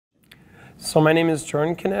So my name is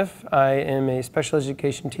Jordan Caniff. I am a special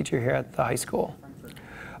education teacher here at the high school.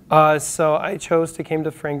 So I chose to come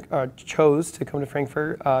to Frankfurt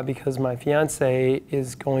because my fiance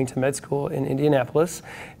is going to med school in Indianapolis,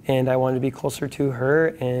 and I wanted to be closer to her.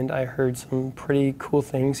 And I heard some pretty cool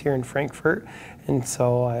things here in Frankfurt, and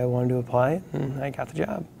so I wanted to apply, and I got the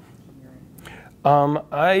job.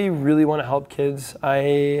 I really want to help kids.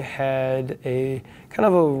 I had a kind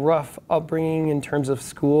of a rough upbringing in terms of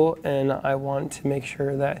school, and I want to make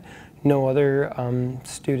sure that no other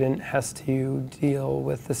student has to deal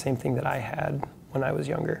with the same thing that I had when I was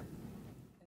younger.